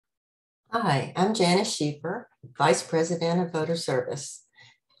Hi, I'm Janice Schiefer, Vice President of Voter Service.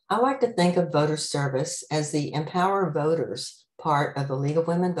 I like to think of voter service as the Empower Voters part of the League of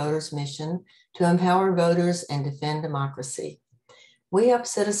Women Voters mission to empower voters and defend democracy. We help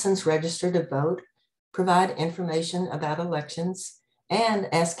citizens register to vote, provide information about elections, and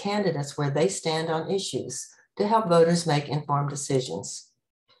ask candidates where they stand on issues to help voters make informed decisions.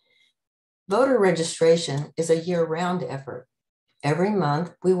 Voter registration is a year-round effort. Every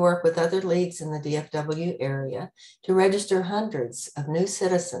month, we work with other leagues in the DFW area to register hundreds of new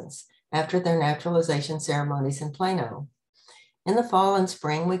citizens after their naturalization ceremonies in Plano. In the fall and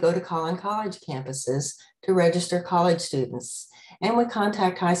spring, we go to Collin College campuses to register college students, and we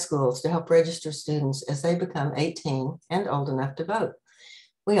contact high schools to help register students as they become 18 and old enough to vote.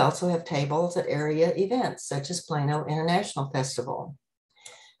 We also have tables at area events such as Plano International Festival.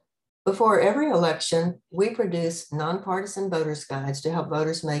 Before every election, we produce nonpartisan voters' guides to help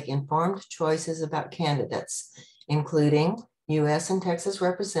voters make informed choices about candidates, including U.S. and Texas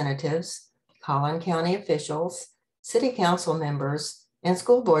representatives, Collin County officials, city council members, and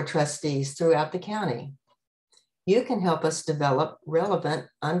school board trustees throughout the county. You can help us develop relevant,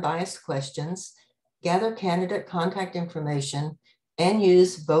 unbiased questions, gather candidate contact information, and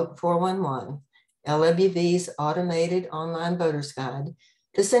use Vote 411, LWV's automated online voters guide,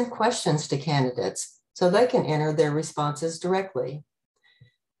 to send questions to candidates so they can enter their responses directly.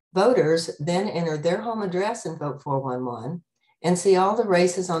 Voters then enter their home address in Vote 411 and see all the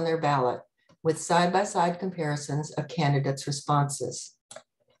races on their ballot with side-by-side comparisons of candidates' responses.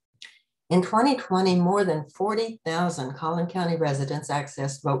 In 2020, more than 40,000 Collin County residents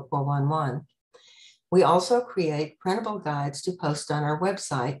accessed Vote 411. We also create printable guides to post on our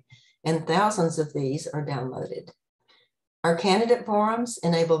website, and thousands of these are downloaded. Our candidate forums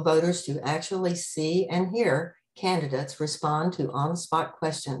enable voters to actually see and hear candidates respond to on-the-spot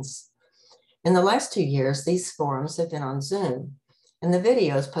questions. In the last 2 years, these forums have been on Zoom, and the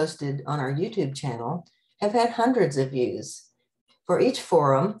videos posted on our YouTube channel have had hundreds of views. For each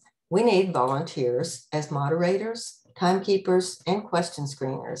forum, we need volunteers as moderators, timekeepers, and question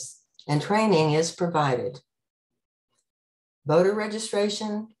screeners, and training is provided. Voter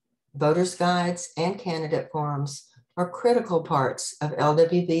registration, voters' guides, and candidate forums are critical parts of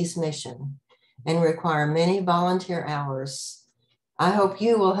LWV's mission and require many volunteer hours. I hope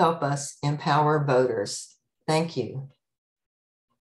you will help us empower voters. Thank you.